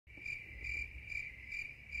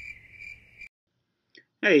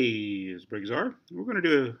Hey, it's BrickTsar. We're going to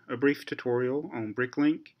do a brief tutorial on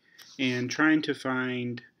Bricklink and trying to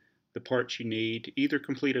find the parts you need to either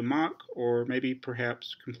complete a mock or maybe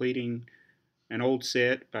perhaps completing an old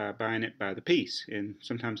set by buying it by the piece. And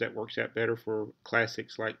sometimes that works out better for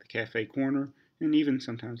classics like the Cafe Corner and even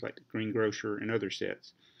sometimes like the Green Grocer and other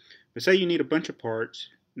sets. But say you need a bunch of parts,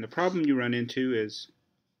 and the problem you run into is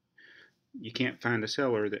you can't find a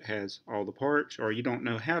seller that has all the parts, or you don't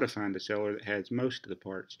know how to find a seller that has most of the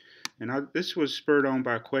parts. And this was spurred on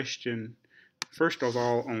by a question, first of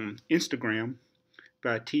all, on Instagram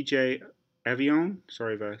by TJ Avion.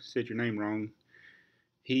 Sorry if I said your name wrong.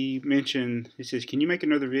 He says, can you make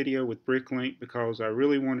another video with Bricklink because I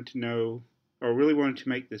really wanted to know, or really wanted to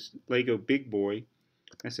make this Lego Big Boy.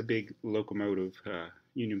 That's a big locomotive,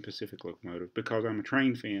 Union Pacific locomotive, because I'm a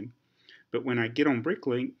train fan. But when I get on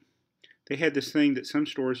Bricklink, they had this thing that some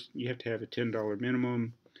stores you have to have a $10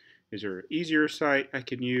 minimum. Is there an easier site I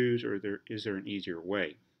can use, or is there an easier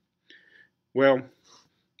way? Well,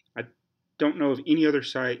 I don't know of any other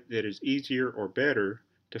site that is easier or better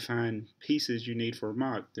to find pieces you need for a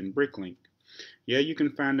mock than Bricklink. Yeah, you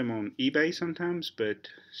can find them on eBay sometimes, but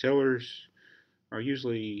sellers are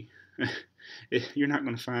usually you're not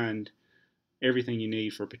going to find everything you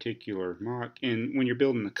need for a particular mock. And when you're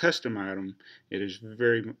building a custom item, it is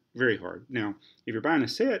very, very hard. Now, if you're buying a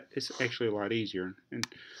set, it's actually a lot easier. And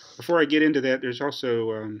before I get into that, there's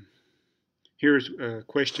also, here's a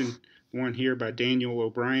question, one here by Daniel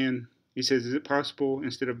O'Brien. He says, is it possible,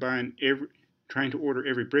 instead of trying to order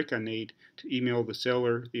every brick I need, to email the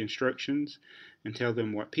seller the instructions and tell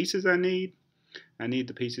them what pieces I need? I need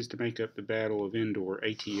the pieces to make up the Battle of Endor,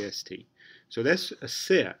 ATST. So that's a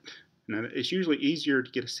set. Now, it's usually easier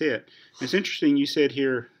to get a set. It's interesting you said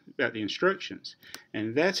here about the instructions.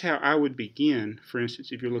 And that's how I would begin, for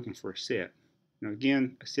instance, if you're looking for a set. Now,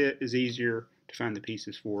 again, a set is easier to find the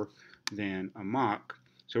pieces for than a mock.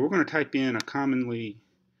 So we're going to type in a common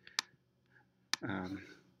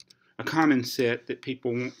set that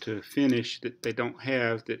people want to finish that they don't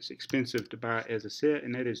have, that's expensive to buy as a set,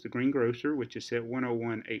 and that is the Green Grocer, which is set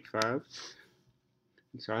 10185.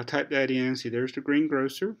 So I'll type that in. See, there's the Green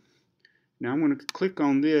Grocer. Now I'm going to click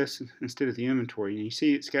on this instead of the inventory. And you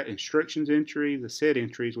see it's got instructions entry, the set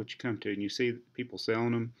entry is what you come to. And you see people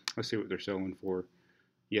selling them. Let's see what they're selling for.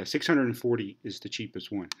 Yeah, 640 is the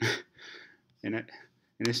cheapest one. and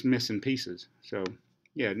it's missing pieces. So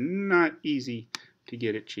yeah, not easy to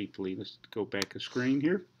get it cheaply. Let's go back a screen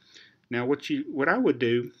here. Now what I would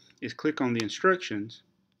do is click on the instructions.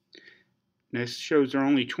 Now this shows there are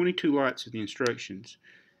only 22 lots of the instructions.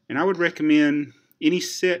 And I would recommend any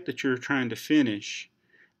set that you're trying to finish,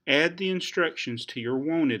 add the instructions to your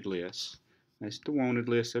wanted list. That's the wanted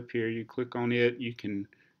list up here. You click on it, you can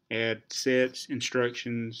add sets,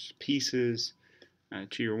 instructions, pieces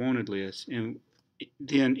to your wanted list. And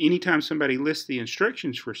then anytime somebody lists the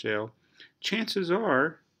instructions for sale, chances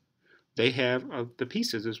are they have the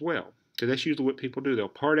pieces as well. So that's usually what people do. They'll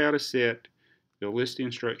part out a set, they'll list the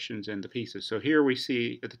instructions and the pieces. So here we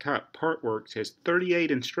see at the top, Partworks has 38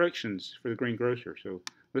 instructions for the Green Grocer. So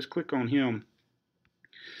let's click on him.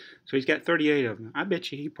 So he's got 38 of them. I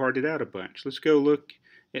bet you he parted out a bunch. Let's go look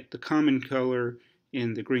at the common color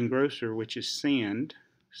in the Green Grocer, which is sand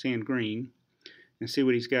green, and see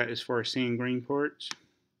what he's got as far as sand green parts.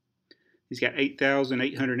 He's got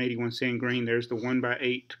 8,881 sand green. There's the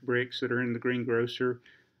 1x8 bricks that are in the Green Grocer.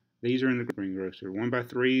 These are in the Green Grocer.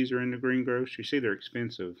 1x3s are in the Green Grocer. You see they're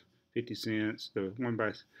expensive, 50 cents. The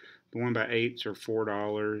 1x8s are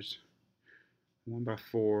 $4.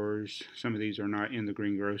 1x4s, some of these are not in the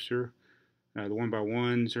Green Grocer. The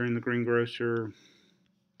 1x1s are in the Green Grocer.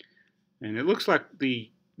 And it looks like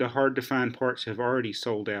the hard to find parts have already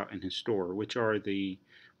sold out in his store, which are the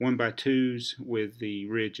 1x2s with the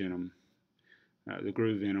ridge in them, the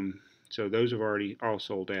groove in them. So those have already all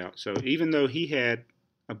sold out. So even though he had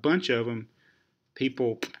a bunch of them,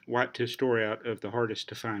 people wiped his store out of the hardest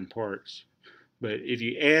to find parts. But if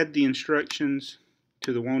you add the instructions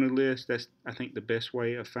to the wanted list, that's, I think, the best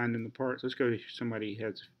way of finding the parts. Let's go to somebody who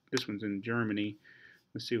has, this one's in Germany.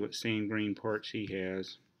 Let's see what sand green parts he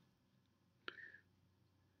has.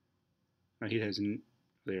 Oh, he has,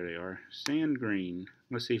 there they are, sand green.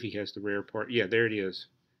 Let's see if he has the rare part. Yeah, there it is.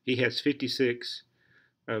 He has 56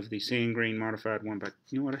 of the sand green modified 1x.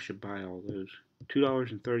 You know what? I should buy all those.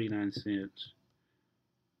 $2.39.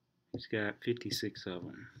 He's got 56 of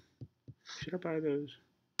them. Should I buy those?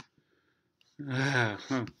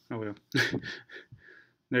 Oh well.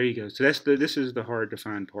 There you go. So this is the hard to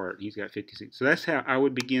find part. He's got 56. So that's how I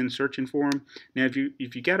would begin searching for them. Now, if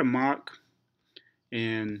you got a mock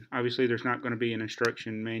And obviously there's not going to be an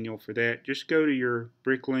instruction manual for that. Just go to your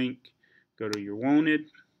Bricklink, go to your wanted,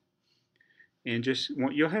 and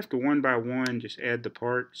you'll have to one by one just add the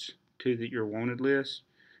parts to your wanted list.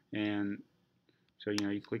 And so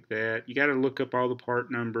you click that. You got to look up all the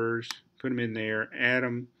part numbers, put them in there, add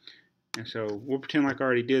them. And so we'll pretend like I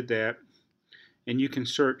already did that. And you can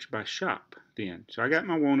search by shop then. So I got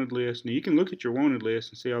my wanted list. Now you can look at your wanted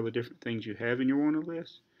list and see all the different things you have in your wanted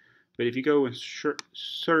list. But if you go and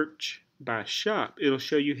search by shop, it'll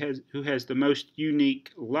show you who has the most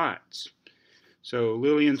unique lots. So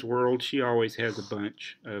Lillian's World, she always has a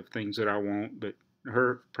bunch of things that I want, but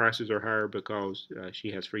her prices are higher because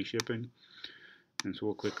she has free shipping. And so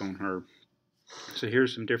we'll click on her. So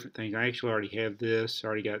here's some different things. I actually already have this,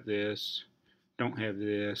 already got this, don't have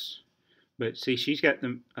this. But see, she's got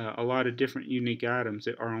a lot of different unique items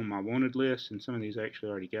that are on my wanted list, and some of these I actually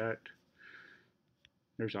already got.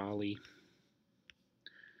 There's Ollie.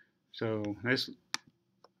 So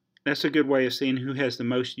that's a good way of seeing who has the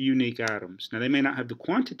most unique items. Now they may not have the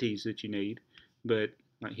quantities that you need, but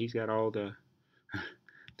like he's got all the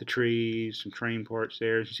trees, some train parts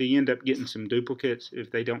there. So you end up getting some duplicates if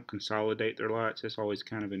they don't consolidate their lots. That's always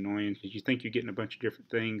kind of annoying because you think you're getting a bunch of different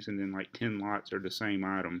things, and then like 10 lots are the same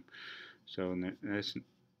item. So that's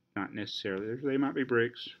not necessarily. They might be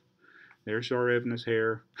bricks. There's Zarevna's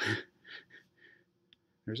hair.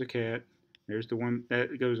 There's a cat. There's the one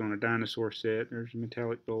that goes on a dinosaur set. There's a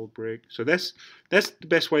metallic gold brick. So that's the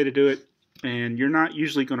best way to do it. And you're not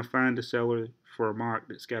usually going to find a seller for a MOC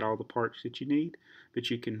that's got all the parts that you need, but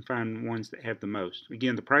you can find ones that have the most.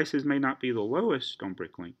 Again, the prices may not be the lowest on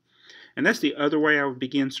Bricklink. And that's the other way I would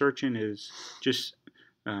begin searching, is just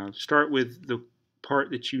start with the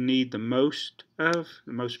part that you need the most of,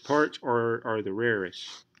 the most parts, or the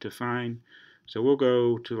rarest to find. So we'll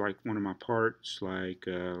go to like one of my parts, like,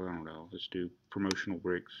 I don't know, let's do promotional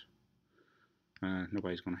bricks.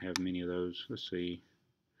 Nobody's going to have many of those. Let's see.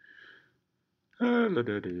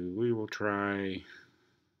 We will try,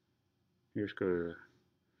 here's go to,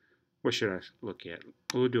 what should I look at?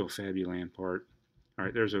 We'll do a Fabuland part. All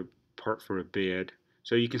right, there's a part for a bed.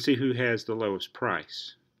 So you can see who has the lowest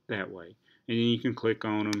price that way. And then you can click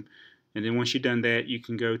on them. And then once you've done that, you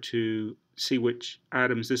can go to see which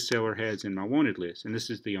items this seller has in my wanted list. And this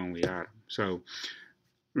is the only item. So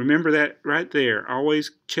remember that right there.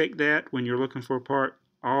 Always check that when you're looking for a part.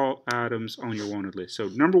 All items on your wanted list. So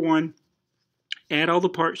number one, add all the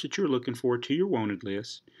parts that you're looking for to your wanted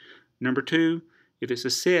list. Number two, if it's a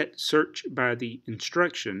set, search by the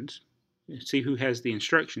instructions. See who has the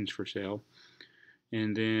instructions for sale.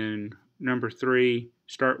 And then number three,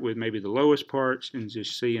 start with maybe the lowest parts and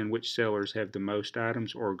just seeing which sellers have the most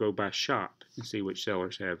items, or go by shop and see which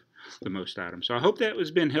sellers have the most items. So I hope that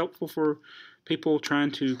has been helpful for people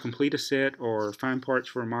trying to complete a set or find parts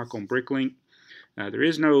for a MOC on Bricklink. There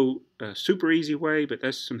is no super easy way, but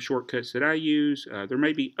that's some shortcuts that I use. There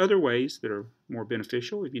may be other ways that are more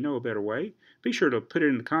beneficial. If you know a better way, be sure to put it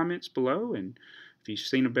in the comments below. And if you've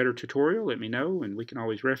seen a better tutorial, let me know, and we can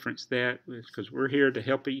always reference that, because we're here to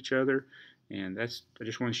help each other. And I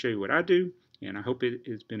just want to show you what I do, and I hope it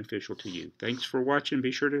is beneficial to you. Thanks for watching.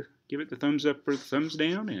 Be sure to give it the thumbs up or the thumbs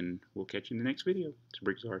down, and we'll catch you in the next video. It's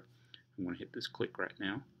BrickTsar. I'm going to hit this click right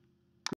now.